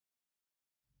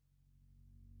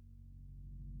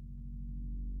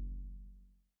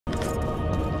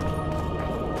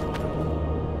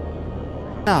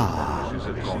Ah.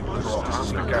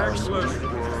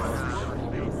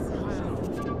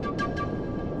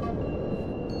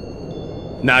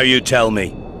 Now you tell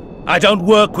me. I don't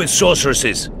work with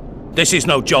sorceresses. This is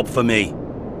no job for me.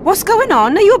 What's going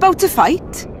on? Are you about to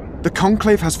fight? The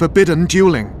Conclave has forbidden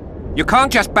dueling. You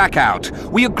can't just back out.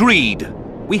 We agreed.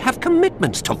 We have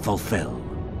commitments to fulfill.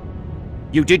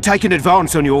 You did take an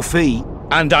advance on your fee.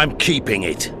 And I'm keeping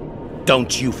it.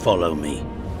 Don't you follow me.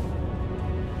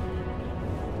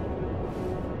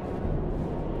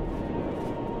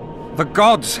 The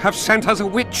gods have sent us a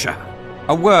witcher.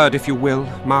 A word, if you will,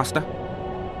 Master.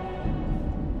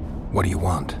 What do you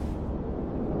want?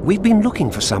 We've been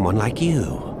looking for someone like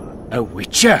you. A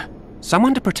witcher?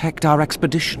 Someone to protect our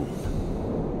expedition.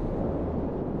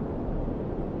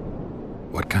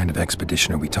 What kind of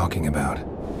expedition are we talking about?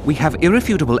 We have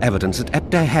irrefutable evidence that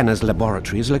Dearhenna's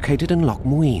laboratory is located in Loc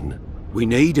Muinne. We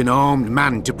need an armed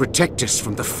man to protect us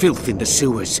from the filth in the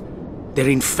sewers. They're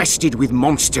infested with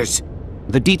monsters.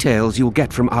 The details you'll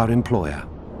get from our employer.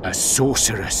 A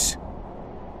sorceress.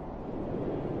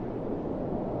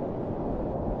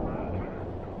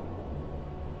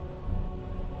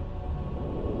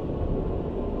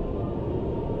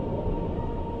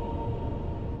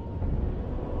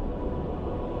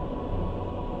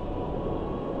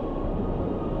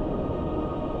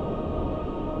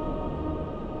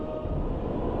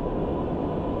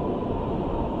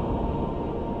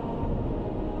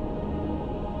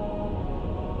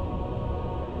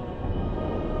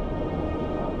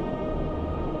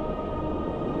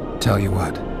 Tell you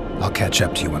what, I'll catch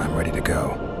up to you when I'm ready to go.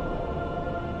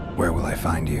 Where will I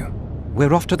find you?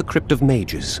 We're off to the Crypt of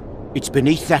Mages. It's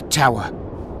beneath that tower.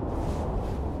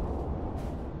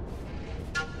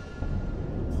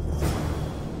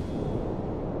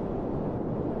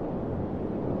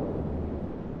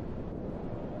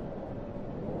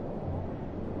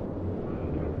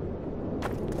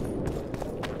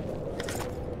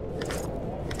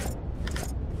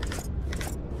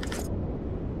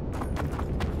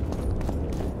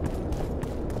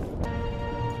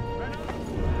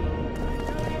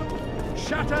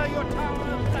 Shatter your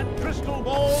towers and crystal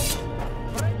balls!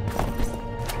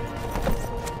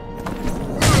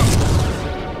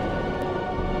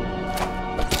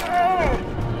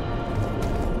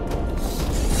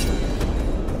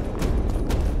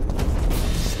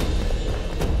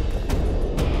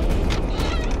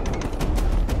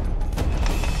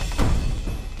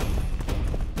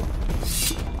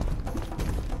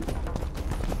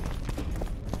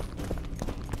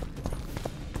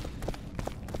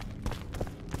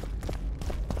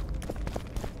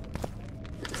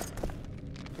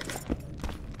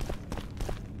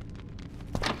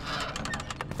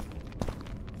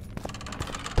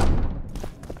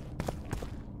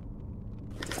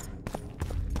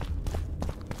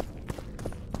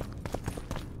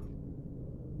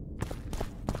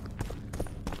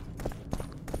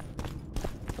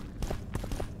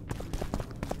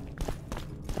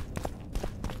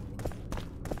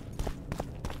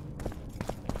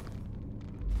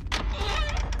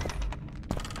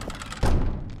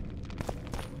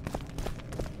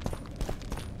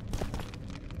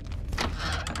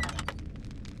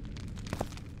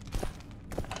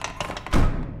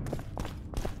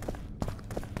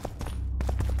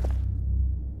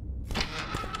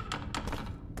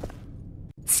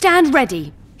 Stand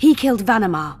ready. He killed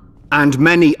Vanamar. And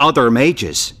many other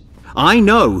mages. I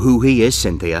know who he is,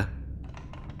 Cynthia.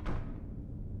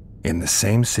 In the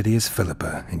same city as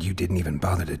Philippa, and you didn't even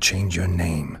bother to change your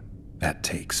name. That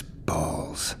takes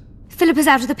balls. Philippa's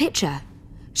out of the picture.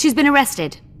 She's been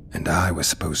arrested. And I was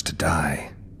supposed to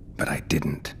die, but I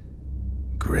didn't.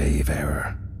 Grave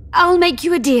error. I'll make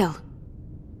you a deal.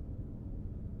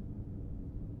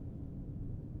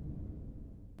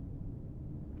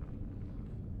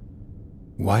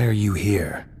 Why are you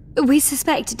here? We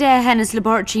suspect Dearhenna's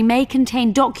laboratory may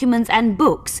contain documents and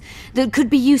books that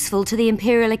could be useful to the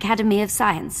Imperial Academy of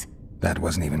Science. That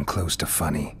wasn't even close to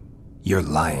funny. You're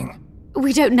lying.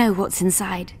 We don't know what's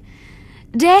inside.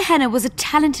 Dearhenna was a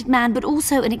talented man, but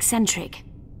also an eccentric.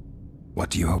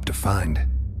 What do you hope to find?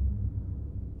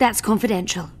 That's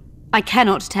confidential. I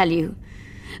cannot tell you.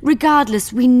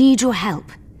 Regardless, we need your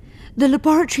help. The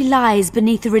laboratory lies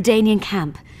beneath the redanian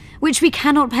camp, which we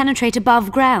cannot penetrate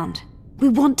above ground. We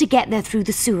want to get there through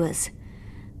the sewers,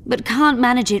 but can't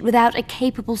manage it without a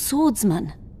capable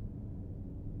swordsman.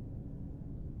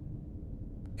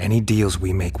 Any deals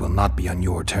we make will not be on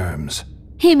your terms.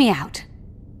 Hear me out.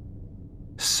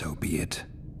 So be it.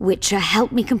 Witcher,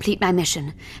 help me complete my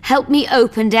mission. Help me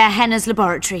open Dearhenna's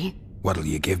laboratory. What'll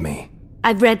you give me?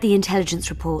 I've read the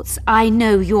intelligence reports. I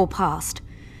know your past.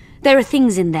 There are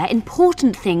things in there,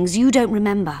 important things you don't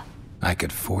remember. I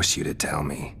could force you to tell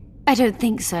me. I don't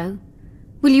think so.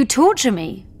 Will you torture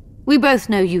me? We both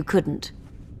know you couldn't.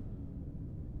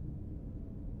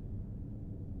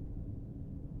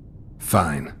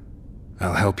 Fine.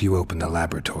 I'll help you open the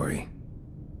laboratory.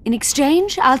 In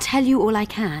exchange, I'll tell you all I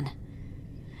can.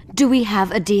 Do we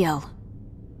have a deal?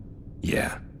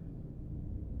 Yeah.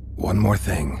 One more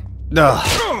thing.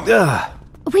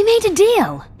 We made a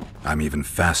deal. I'm even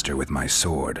faster with my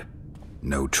sword.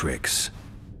 No tricks.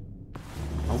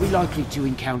 Are we likely to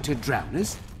encounter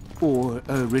drowners? Or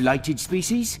a related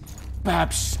species?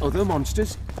 Perhaps other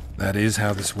monsters? That is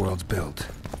how this world's built.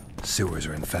 Sewers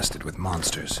are infested with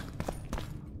monsters.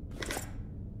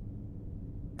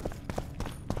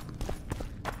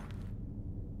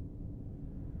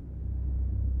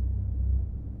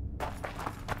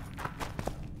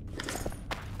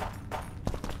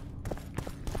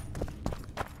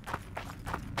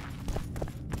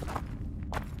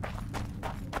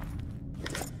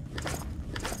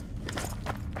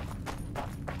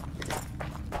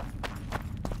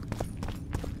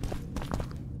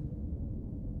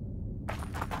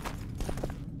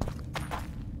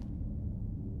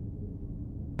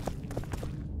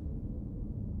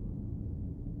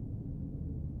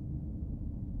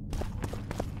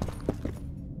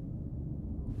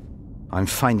 I'm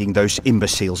finding those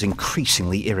imbeciles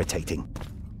increasingly irritating.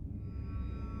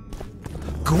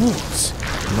 Ghouls!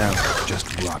 No,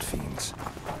 just rot fiends.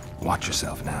 Watch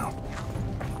yourself now.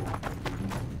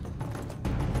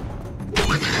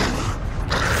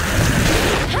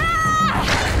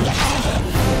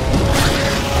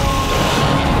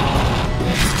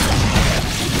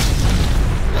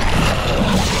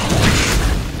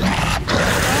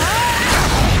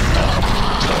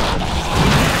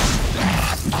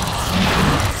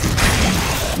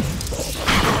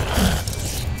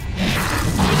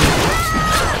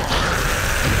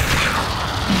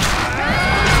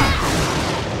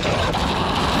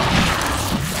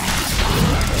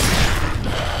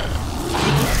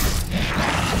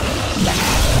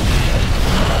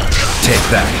 Take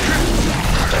that.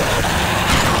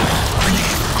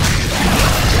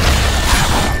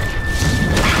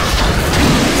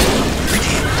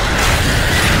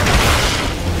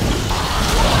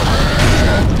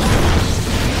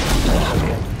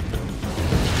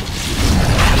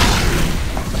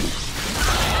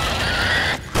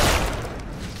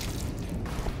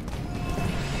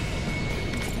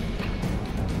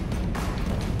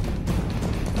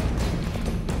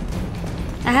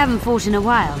 I haven't fought in a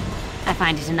while. I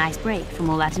find it a nice break from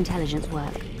all that intelligence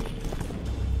work.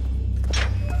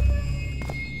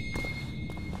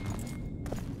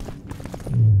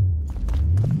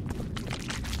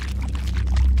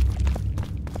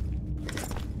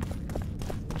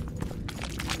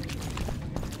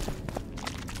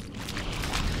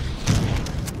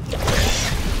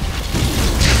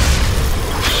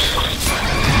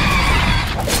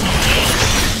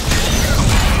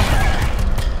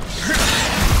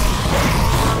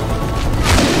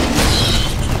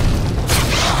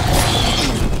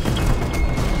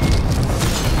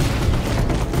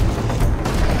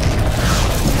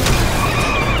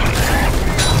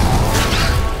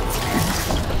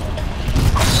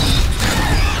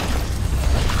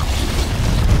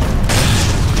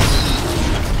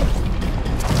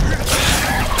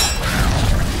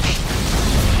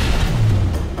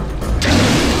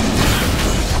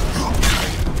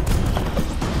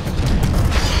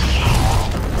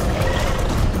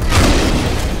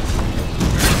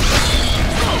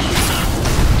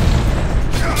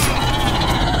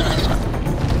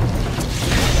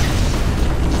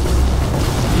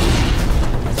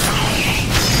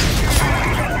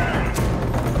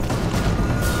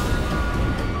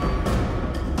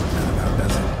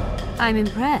 I'm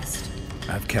impressed.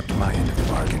 I've kept my end of the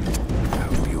bargain. I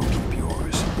hope you'll keep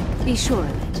yours. Be sure of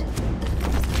it.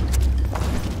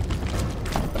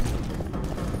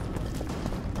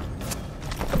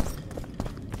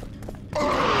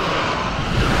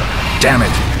 Damn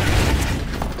it!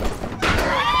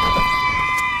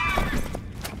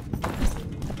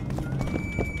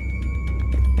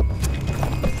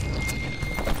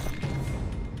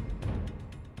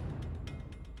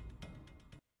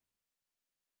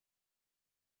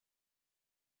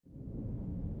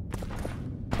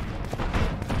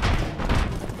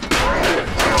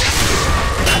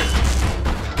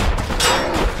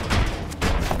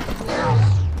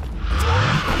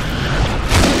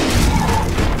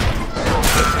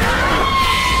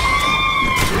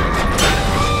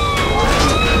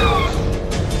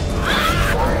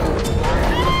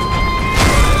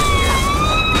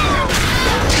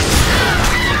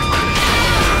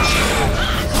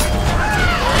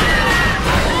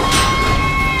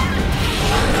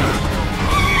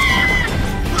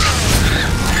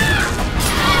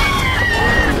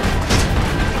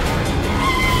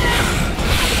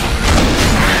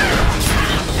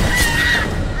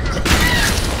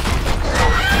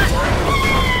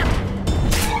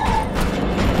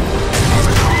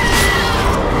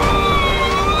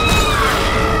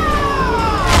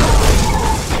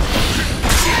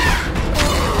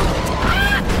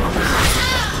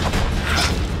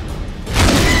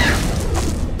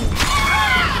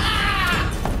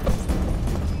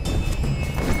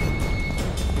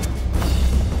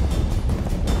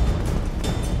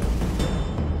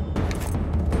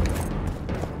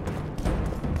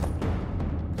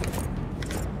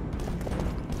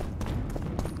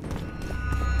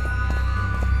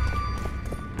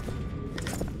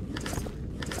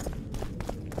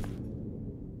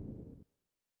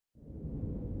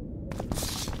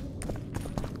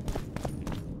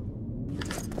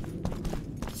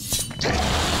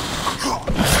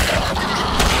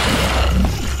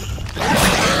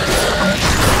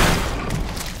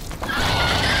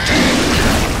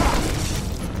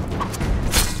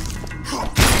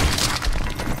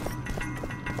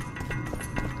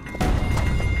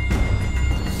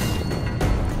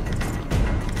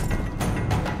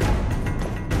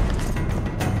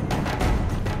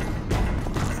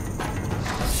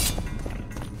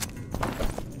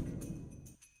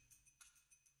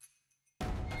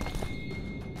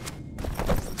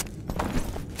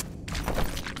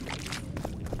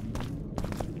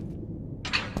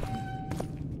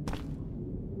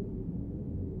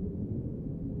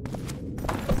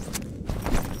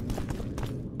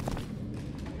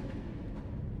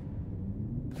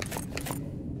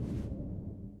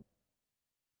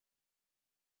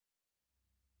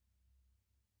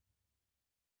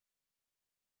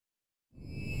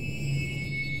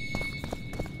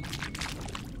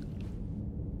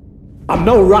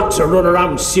 no rats are running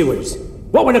around sewers.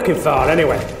 What we're looking for,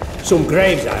 anyway? Some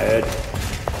graves, I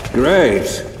heard.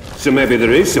 Graves? So maybe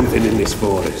there is something in this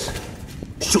forest.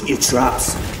 Shut your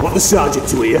traps. Want the sergeant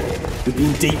to hear? We've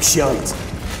been deep shite.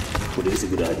 But it is a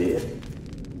good idea.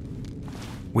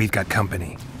 We've got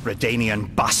company.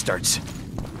 Redanian bastards.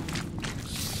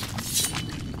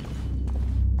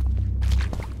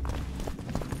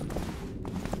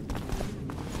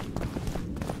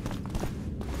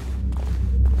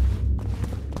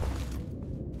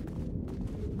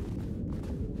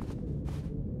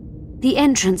 The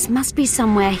entrance must be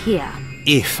somewhere here.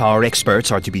 If our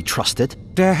experts are to be trusted.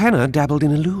 Dearhenna dabbled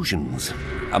in illusions,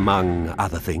 among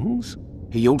other things.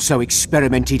 He also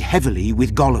experimented heavily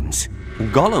with golems.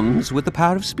 Golems with the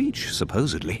power of speech,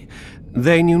 supposedly.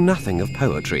 They knew nothing of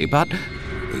poetry, but...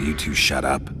 Will you two shut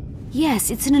up?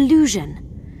 Yes, it's an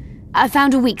illusion. I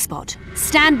found a weak spot.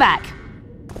 Stand back.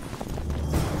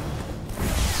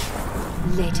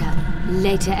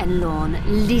 Later and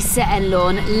Lorn, Lisa and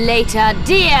Lorn, later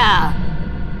dear!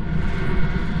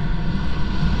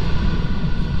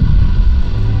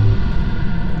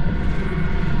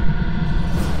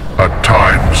 At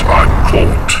times I'm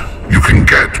caught. You can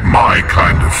get my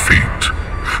kind of feat.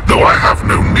 Though I have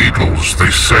no needles,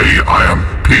 they say I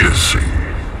am piercing.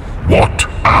 What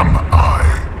am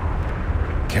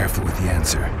I? Careful with the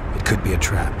answer. It could be a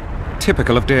trap.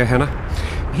 Typical of Dearhenna.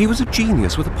 He was a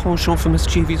genius with a penchant for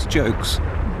mischievous jokes,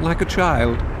 like a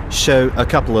child. So a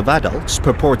couple of adults,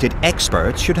 purported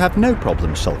experts, should have no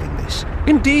problem solving this.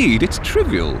 Indeed, it's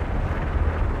trivial.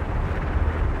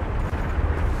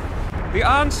 The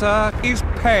answer is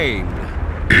pain.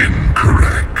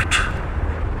 Incorrect.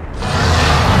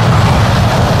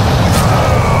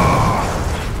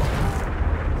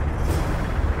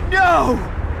 No!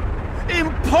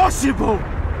 Impossible!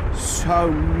 So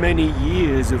many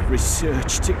years of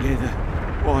research together.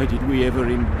 Why did we ever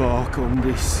embark on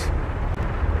this?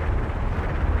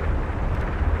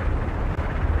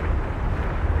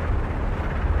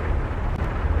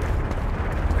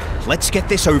 Let's get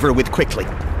this over with quickly.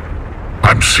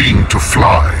 I'm seen to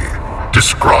fly,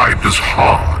 described as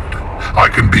hard. I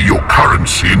can be your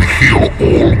currency and heal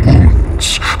all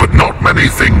wounds, but not many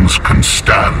things can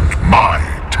stand my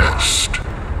test.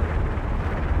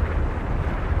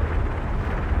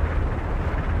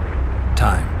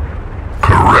 Time.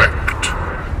 Correct.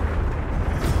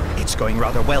 It's going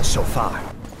rather well so far.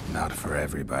 Not for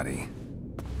everybody.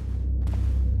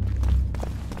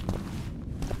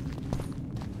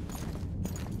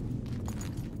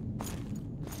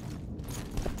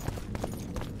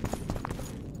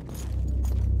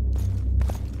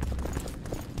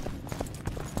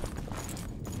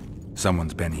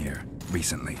 Someone's been here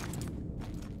recently.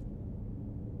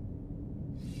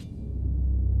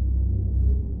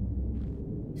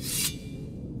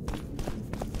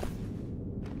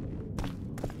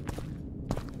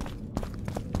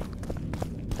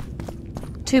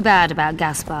 Too bad about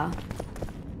Gaspar.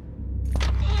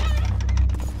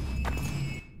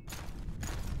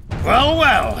 Well,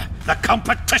 well, the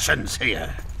competition's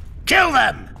here. Kill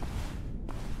them!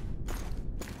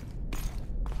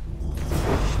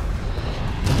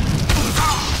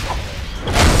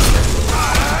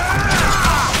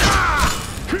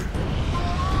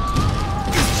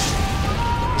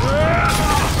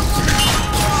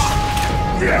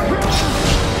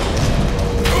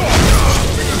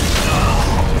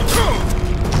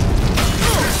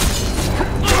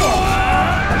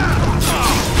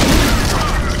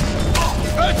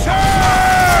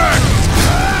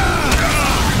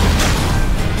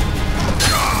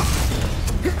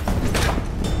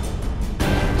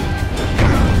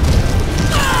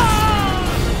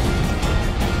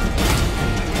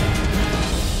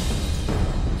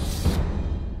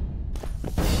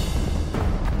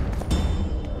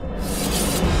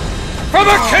 For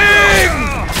the king!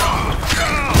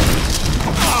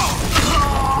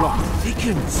 Plot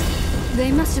thickens.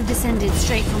 They must have descended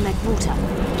straight from their quarter.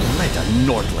 Let a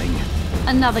Nordling.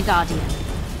 Another guardian.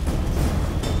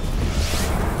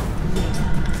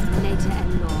 Later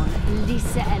and Lorn,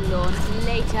 Lisa and Lorn,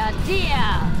 later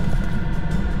dear!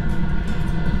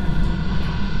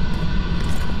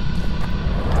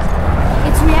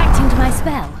 It's reacting to my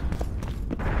spell.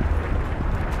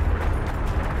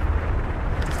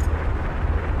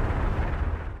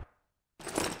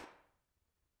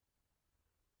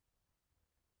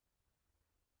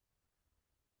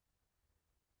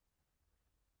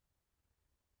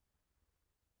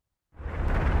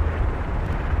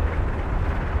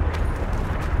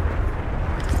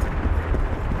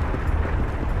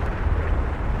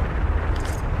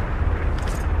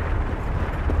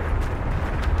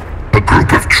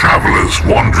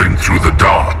 wandering through the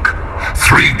dark.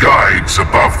 3 guides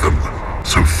above them,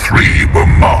 so 3 were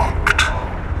marked.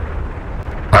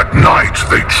 At night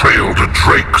they trailed a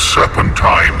drake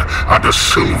serpentine and a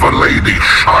silver lady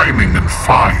shining and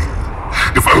fine.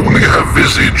 If only her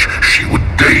visage she would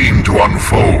deign to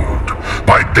unfold.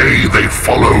 By day they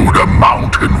followed a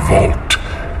mountain vault,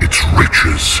 its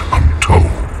riches untold.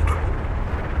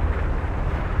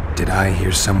 Did I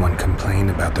hear someone complain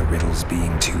about the riddles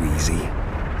being too easy?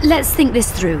 Let's think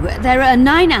this through. There are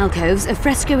 9 alcoves, a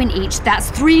fresco in each. That's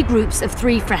 3 groups of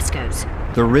 3 frescoes.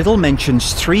 The riddle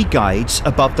mentions 3 guides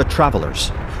above the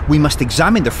travelers. We must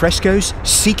examine the frescoes,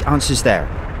 seek answers there.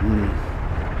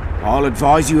 I'll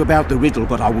advise you about the riddle,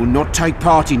 but I will not take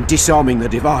part in disarming the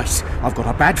device. I've got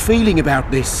a bad feeling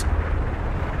about this.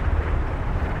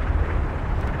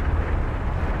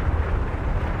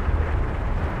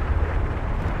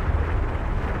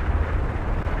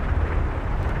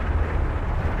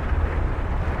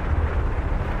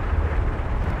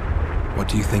 What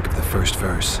do you think of the first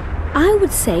verse? I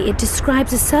would say it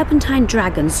describes a serpentine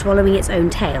dragon swallowing its own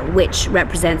tail, which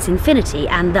represents infinity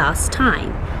and thus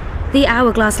time. The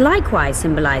hourglass likewise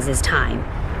symbolizes time.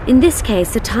 In this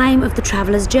case, the time of the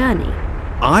traveler's journey.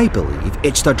 I believe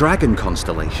it's the dragon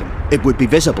constellation. It would be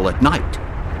visible at night.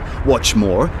 What's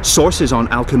more, sources on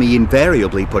alchemy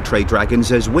invariably portray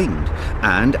dragons as winged,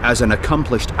 and as an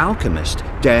accomplished alchemist,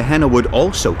 Dearhenna would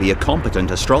also be a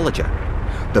competent astrologer.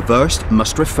 The verse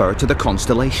must refer to the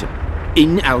constellation.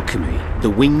 In alchemy, the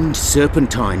winged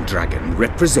serpentine dragon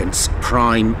represents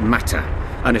prime matter,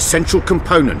 an essential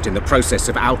component in the process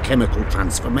of alchemical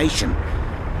transformation.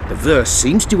 The verse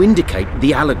seems to indicate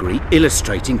the allegory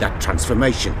illustrating that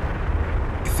transformation.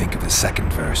 You think of the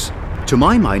second verse? To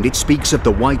my mind, it speaks of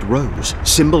the white rose,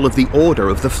 symbol of the Order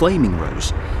of the Flaming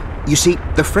Rose. You see,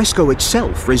 the fresco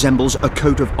itself resembles a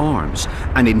coat of arms,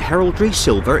 and in heraldry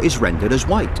silver is rendered as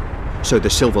white. So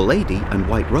the Silver Lady and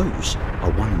White Rose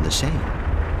are one and the same.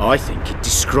 I think it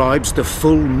describes the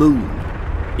full moon.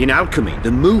 In alchemy,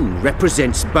 the moon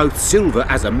represents both silver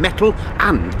as a metal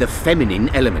and the feminine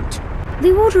element.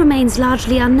 The order remains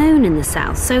largely unknown in the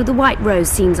south, so the White Rose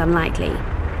seems unlikely.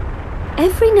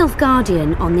 Every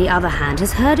Nilfgardian, on the other hand,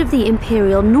 has heard of the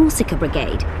Imperial Nausicaa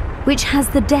Brigade, which has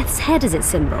the Death's Head as its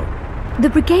symbol. The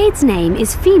brigade's name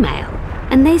is female,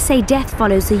 and they say death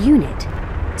follows the unit.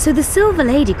 So the Silver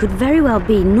Lady could very well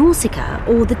be Nausicaa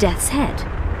or the Death's Head.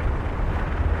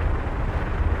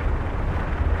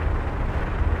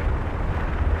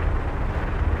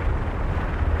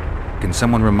 Can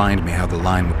someone remind me how the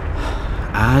line...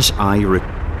 As I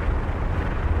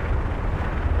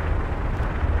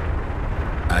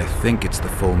think it's the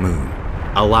full moon.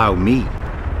 Allow me.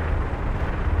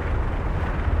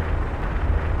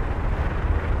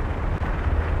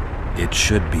 It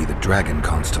should be the dragon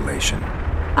constellation.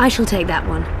 I shall take that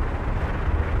one.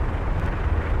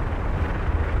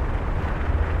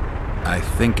 I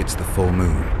think it's the full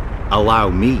moon. Allow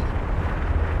me.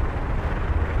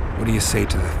 What do you say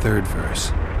to the third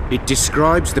verse? It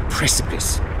describes the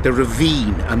precipice, the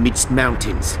ravine amidst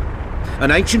mountains.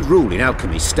 An ancient rule in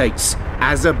alchemy states,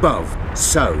 as above,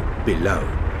 so below.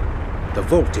 The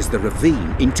vault is the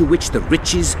ravine into which the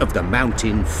riches of the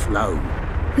mountain flow.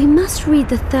 We must read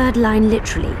the third line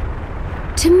literally.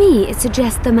 To me, it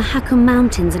suggests the Mahakam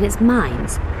Mountains and its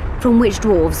mines, from which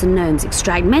dwarves and gnomes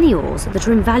extract many ores that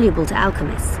are invaluable to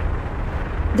alchemists.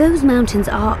 Those mountains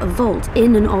are a vault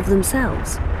in and of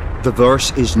themselves. The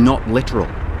verse is not literal.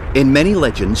 In many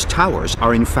legends, towers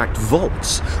are in fact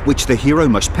vaults, which the hero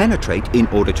must penetrate in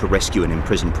order to rescue an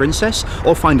imprisoned princess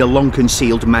or find a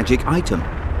long-concealed magic item.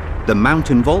 The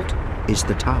mountain vault is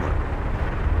the tower.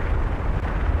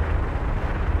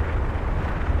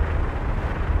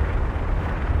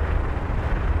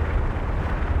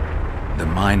 The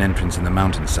mine entrance in the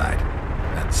mountainside.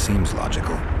 That seems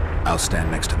logical. I'll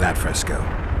stand next to that fresco.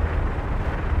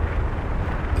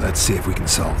 Let's see if we can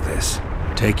solve this.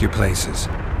 Take your places.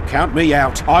 Count me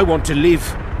out. I want to live.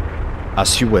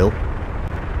 As you will.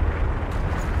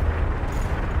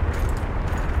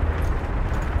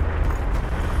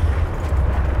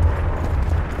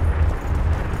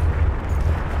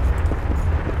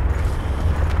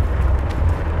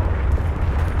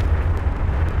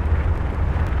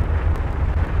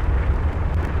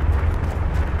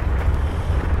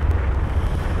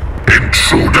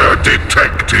 Intruder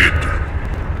detected.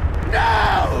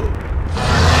 No!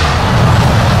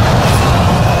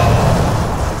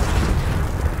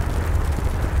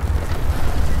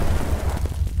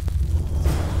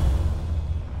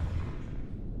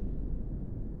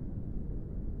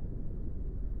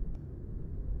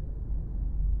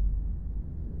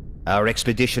 Our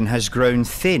expedition has grown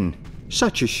thin.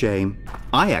 Such a shame.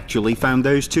 I actually found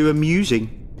those two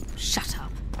amusing. Shut up.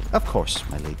 Of course,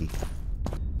 my lady.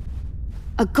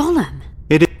 A golem?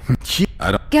 It is.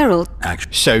 I don't Geralt.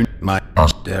 actually. So, My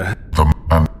there. The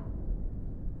man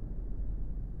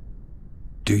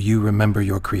Do you remember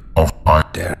your creed? of I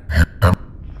There. him.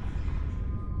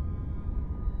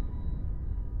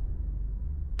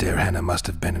 Dearhenna must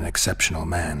have been an exceptional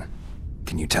man.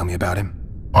 Can you tell me about him?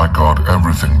 I guard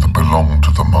everything that belonged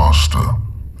to the Master,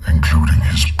 including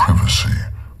his privacy,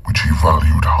 which he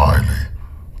valued highly.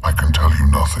 I can tell you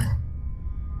nothing.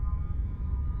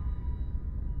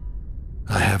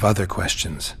 I have other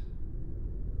questions.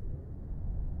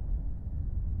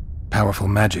 Powerful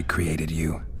magic created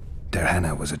you.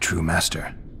 Dearhenna was a true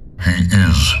master. He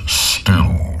is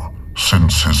still,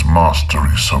 since his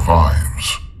mastery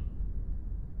survives.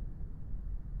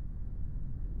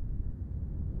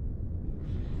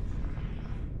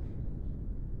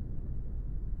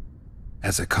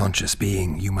 As a conscious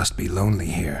being, you must be lonely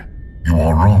here. You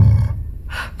are wrong.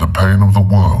 The pain of the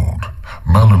world,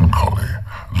 melancholy,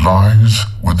 lies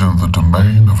within the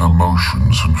domain of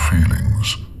emotions and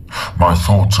feelings. My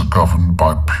thoughts are governed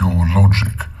by pure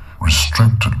logic,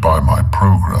 restricted by my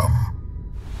program.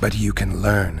 But you can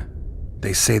learn.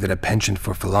 They say that a penchant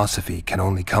for philosophy can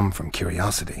only come from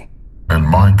curiosity. In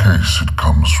my case, it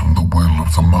comes from the will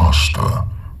of the Master,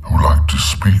 who liked to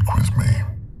speak with me.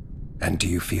 And do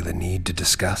you feel a need to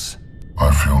discuss?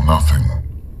 I feel nothing.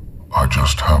 I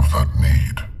just have that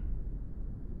need.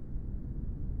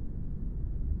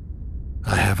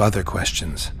 I have other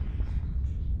questions.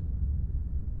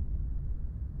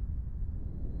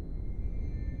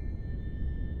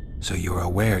 So you're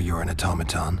aware you're an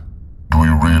automaton? Do we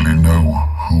really know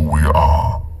who we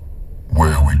are,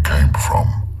 where we came from,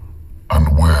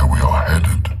 and where we are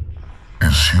headed?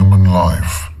 Is human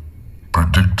life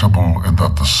predictable in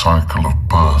that the cycle of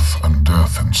birth and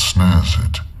death ensnares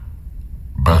it,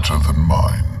 better than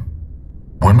mine?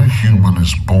 When a human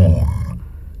is born,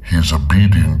 he is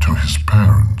obedient to his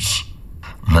parents.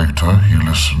 Later, he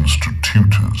listens to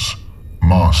tutors,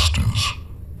 masters,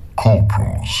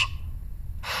 corporals.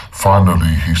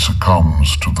 Finally, he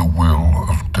succumbs to the will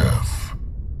of death.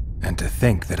 And to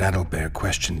think that Adelbert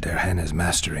questioned Dearhenna's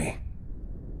mastery.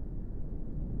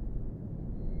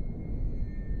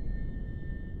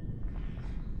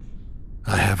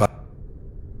 I have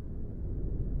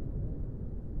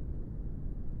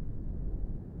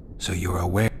So you're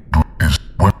aware.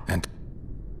 And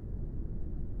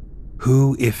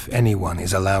who, if anyone,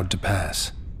 is allowed to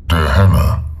pass?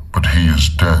 Dearhenna, but he is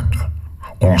dead.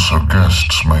 Also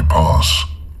guests may pass,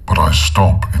 but I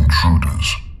stop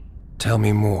intruders. Tell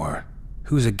me more.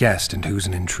 Who's a guest and who's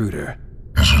an intruder?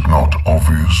 Is it not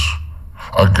obvious?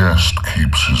 A guest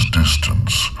keeps his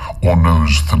distance, or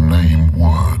knows the name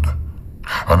word.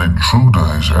 An intruder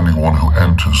is anyone who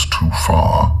enters too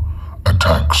far,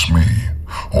 attacks me,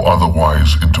 or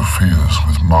otherwise interferes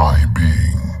with my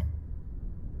being.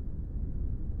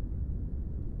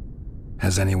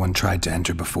 Has anyone tried to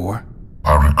enter before?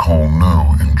 I recall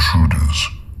no intruders.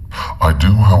 I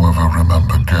do, however,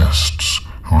 remember guests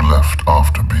who left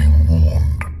after being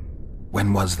warned.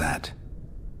 When was that?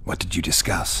 What did you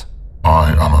discuss?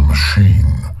 I am a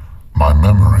machine. My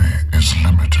memory is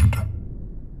limited.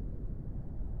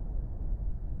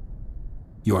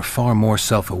 You are far more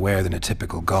self-aware than a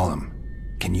typical golem.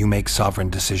 Can you make sovereign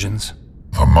decisions?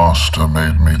 The Master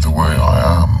made me the way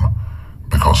I am,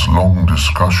 because long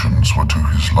discussions were to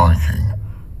his liking.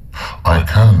 I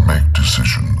can make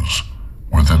decisions,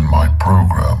 within my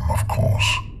program, of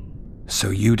course. So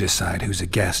you decide who's a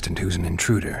guest and who's an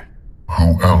intruder?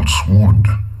 Who else would?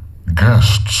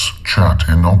 Guests chat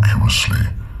innocuously,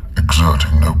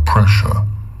 exerting no pressure.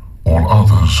 All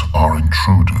others are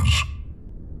intruders.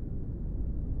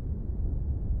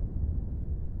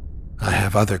 I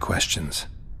have other questions.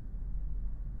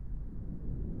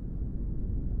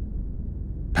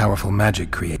 Powerful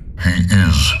magic create. He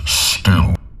is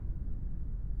still.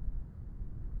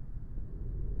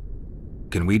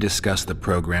 Can we discuss the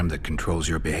program that controls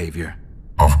your behavior?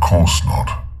 Of course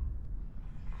not.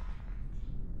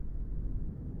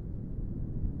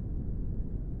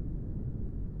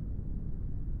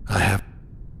 I have.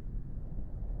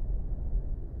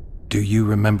 Do you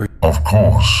remember? Of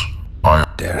course.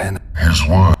 Dearhenna. His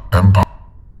word, Empire.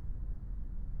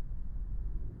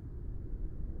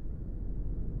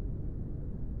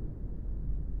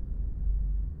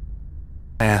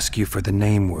 I ask you for the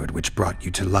name word which brought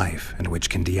you to life and which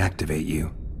can deactivate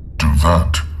you. Do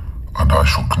that, and I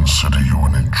shall consider you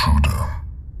an intruder.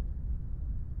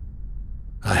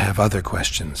 I have other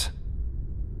questions.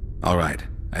 All right,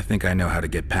 I think I know how to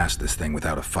get past this thing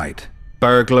without a fight.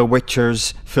 Burglar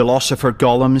witchers, philosopher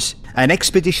golems, an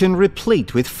expedition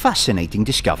replete with fascinating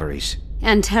discoveries.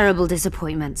 And terrible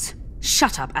disappointments.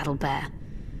 Shut up, Adelbert.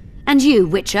 And you,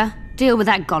 Witcher, deal with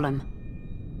that golem.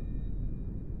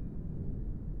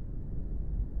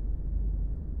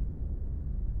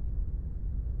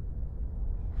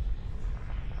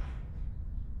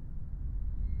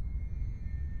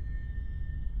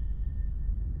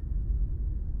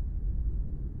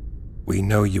 We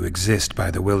know you exist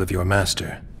by the will of your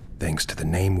master, thanks to the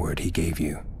name word he gave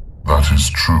you. That is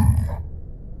true.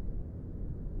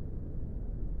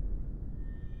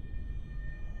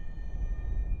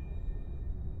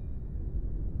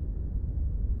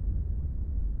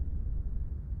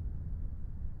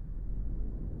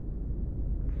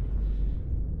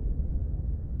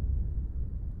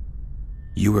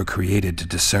 You were created to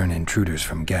discern intruders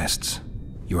from guests.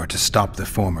 You are to stop the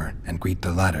former and greet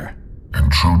the latter.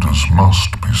 Intruders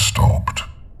must be stopped.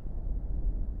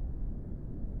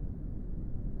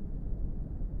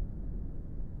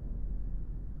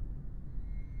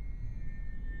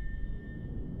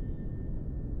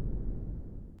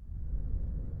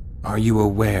 Are you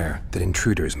aware that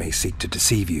intruders may seek to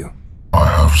deceive you? I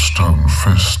have stone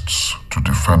fists to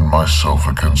defend myself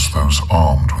against those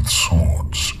armed with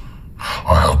swords.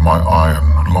 I have my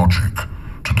iron logic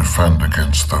to defend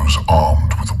against those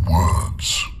armed with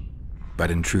words. But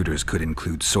intruders could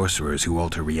include sorcerers who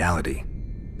alter reality.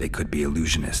 They could be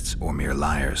illusionists or mere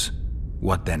liars.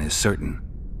 What then is certain?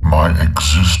 My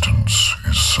existence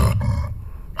is certain,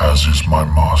 as is my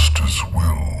master's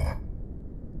will.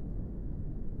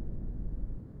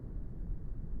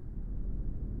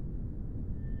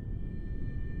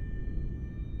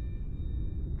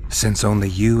 Since only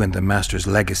you and the master's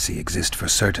legacy exist for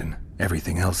certain,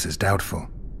 everything else is doubtful.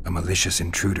 A malicious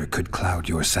intruder could cloud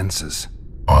your senses.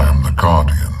 I am the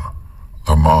Guardian.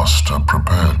 The Master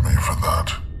prepared me for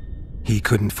that. He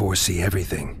couldn't foresee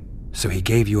everything, so he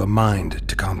gave you a mind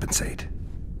to compensate.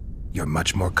 You're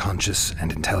much more conscious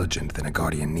and intelligent than a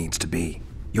Guardian needs to be.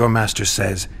 Your master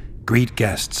says, greet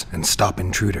guests and stop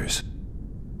intruders.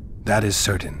 That is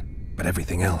certain, but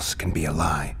everything else can be a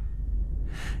lie.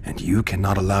 And you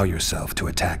cannot allow yourself to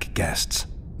attack guests.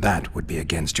 That would be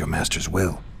against your master's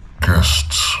will.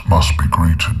 Guests must be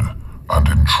greeted, and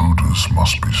intruders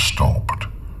must be stopped.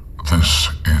 This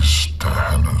is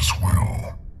Dearhenna's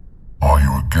will. Are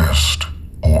you a guest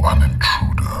or an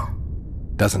intruder?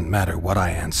 Doesn't matter what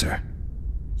I answer.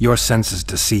 Your senses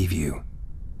deceive you.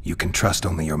 You can trust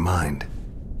only your mind.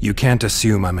 You can't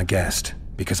assume I'm a guest,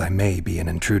 because I may be an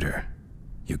intruder.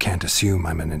 You can't assume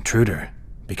I'm an intruder,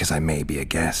 because I may be a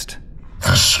guest.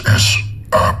 This is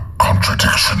a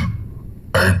contradiction,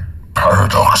 a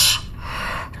paradox.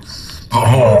 The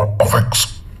law of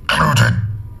excluded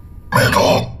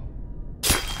middle.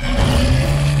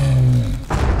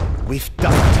 We've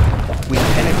done it. We've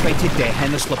penetrated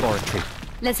Dearhenna's laboratory.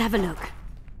 Let's have a look.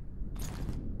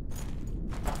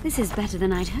 This is better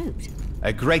than I'd hoped.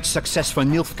 A great success for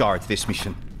Nilfgaard, this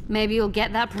mission. Maybe you'll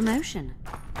get that promotion.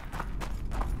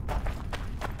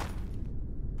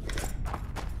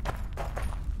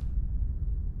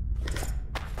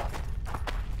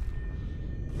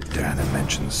 Dearhenna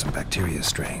mentions some bacteria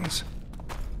strains.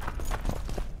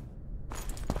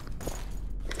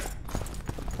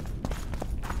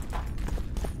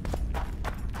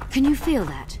 Can you feel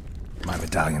that? My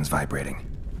medallion's vibrating.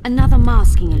 Another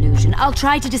masking illusion. I'll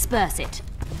try to disperse it.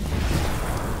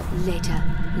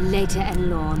 Later en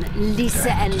Lorn,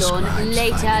 Lisa en Lorn,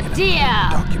 later, dear!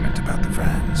 Document about the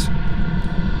Vrans.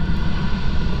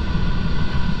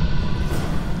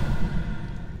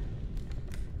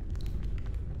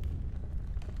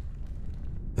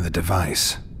 The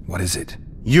device, what is it?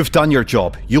 You've done your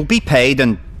job. You'll be paid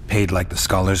and... Paid like the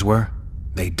scholars were?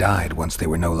 They died once they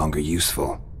were no longer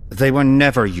useful. They were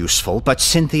never useful, but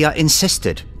Cynthia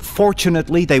insisted.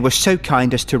 Fortunately, they were so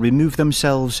kind as to remove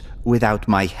themselves without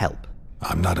my help.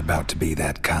 I'm not about to be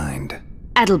that kind.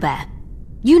 Adelbert,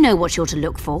 you know what you're to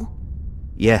look for.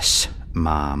 Yes,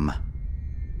 ma'am.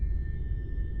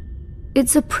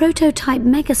 It's a prototype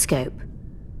megascope.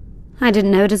 I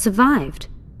didn't know it had survived.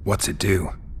 What's it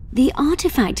do? The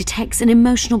artifact detects an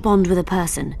emotional bond with a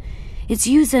person. Its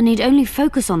user need only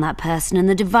focus on that person and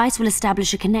the device will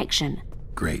establish a connection.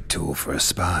 Great tool for a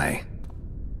spy.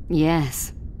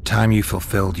 Yes. Time you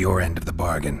fulfilled your end of the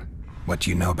bargain. What do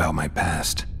you know about my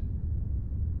past?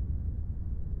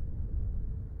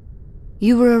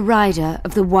 You were a rider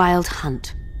of the Wild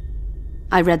Hunt.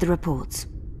 I read the reports.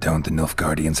 Don't the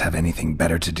Nilfgardians have anything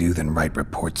better to do than write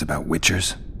reports about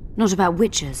witchers? Not about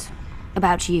witchers.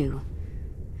 About you.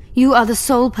 You are the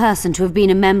sole person to have been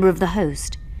a member of the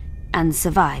host, and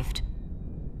survived.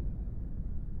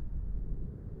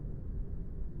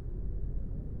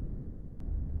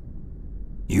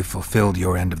 You fulfilled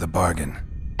your end of the bargain.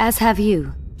 As have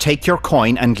you. Take your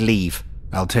coin and leave.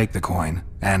 I'll take the coin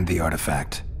and the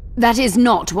artifact. That is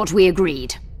not what we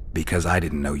agreed. Because I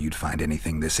didn't know you'd find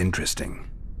anything this interesting.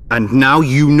 And now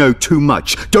you know too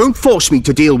much. Don't force me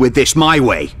to deal with this my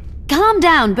way. Calm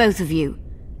down, both of you.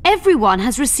 Everyone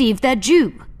has received their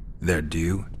due. Their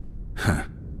due? Huh.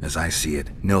 As I see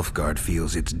it, Nilfgaard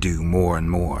feels its due more and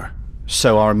more.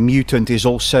 So our mutant is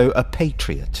also a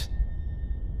patriot.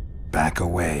 Back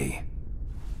away.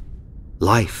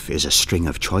 Life is a string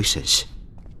of choices.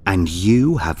 And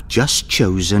you have just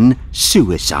chosen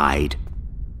suicide.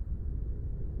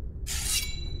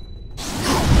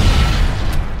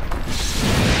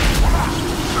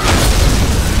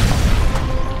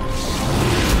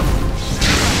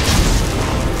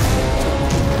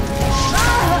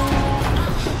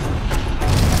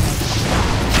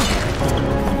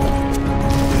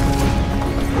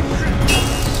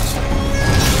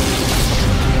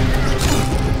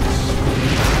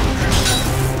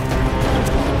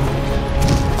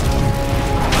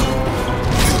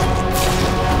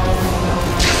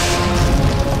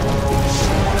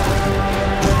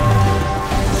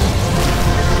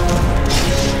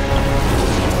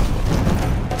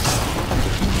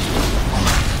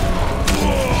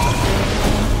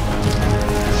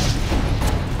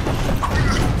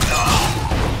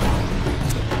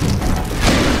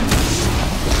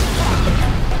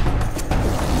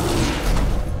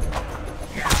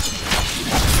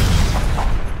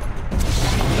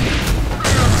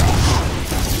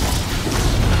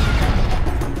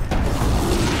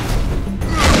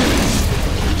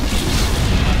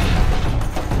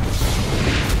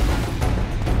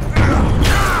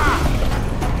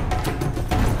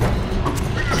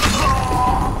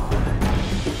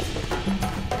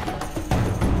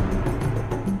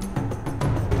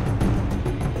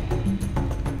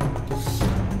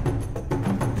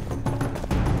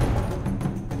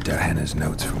 Dearhenna's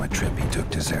notes from a trip he took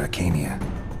to Zerrikania.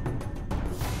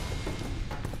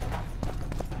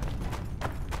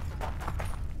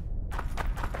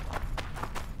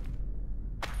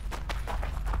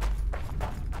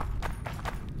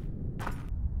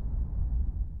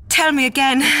 Tell me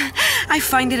again. I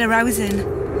find it arousing.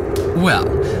 Well,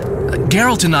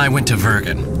 Geralt and I went to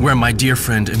Vergen, where my dear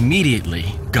friend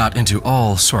immediately got into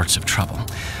all sorts of trouble.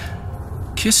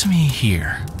 Kiss me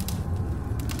here.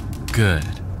 Good.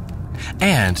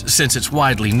 And since it's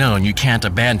widely known you can't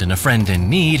abandon a friend in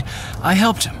need, I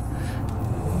helped him.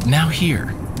 Now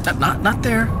here. Not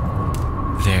there.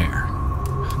 There.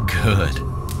 Good.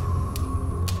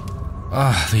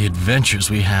 Ah, the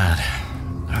adventures we had.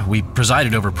 We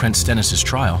presided over Prince Stennis's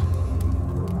trial.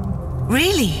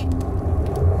 Really?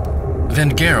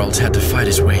 Then Geralt had to fight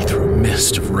his way through a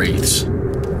mist of wraiths.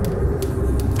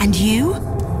 And you?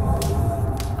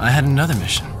 I had another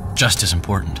mission, just as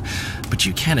important. But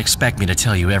you can't expect me to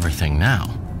tell you everything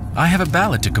now. I have a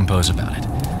ballad to compose about it.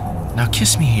 Now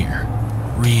kiss me here.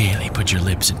 Really put your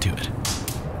lips into it.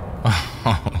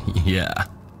 Oh, yeah.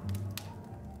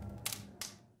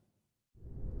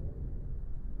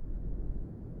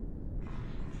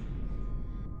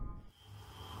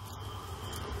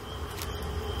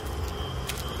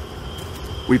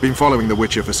 We've been following the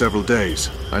Witcher for several days.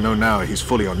 I know now he's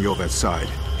fully on Iorveth's side.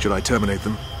 Should I terminate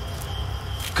them?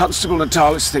 Constable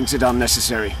Natalis thinks it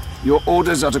unnecessary. Your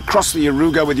orders are to cross the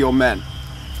Yaruga with your men.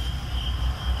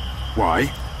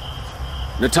 Why?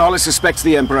 Natalis suspects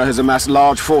the Emperor has amassed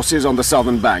large forces on the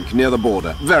southern bank, near the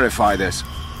border. Verify this.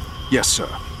 Yes, sir.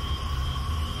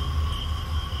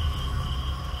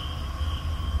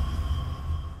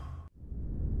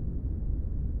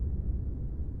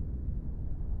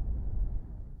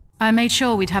 I made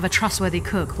sure we'd have a trustworthy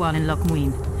cook while in Loc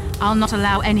Muinne. I'll not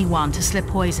allow anyone to slip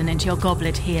poison into your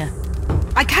goblet here.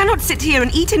 I cannot sit here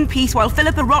and eat in peace while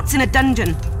Philippa rots in a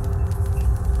dungeon.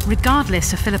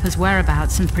 Regardless of Philippa's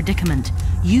whereabouts and predicament,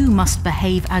 you must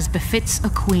behave as befits a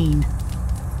queen.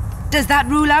 Does that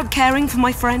rule out caring for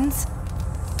my friends?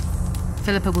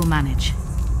 Philippa will manage.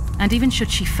 And even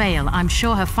should she fail, I'm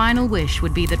sure her final wish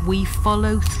would be that we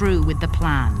follow through with the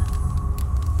plan.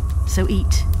 So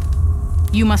eat.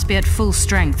 You must be at full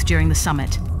strength during the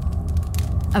summit.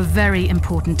 A very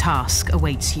important task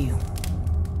awaits you.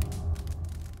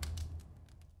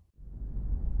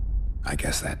 I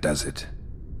guess that does it.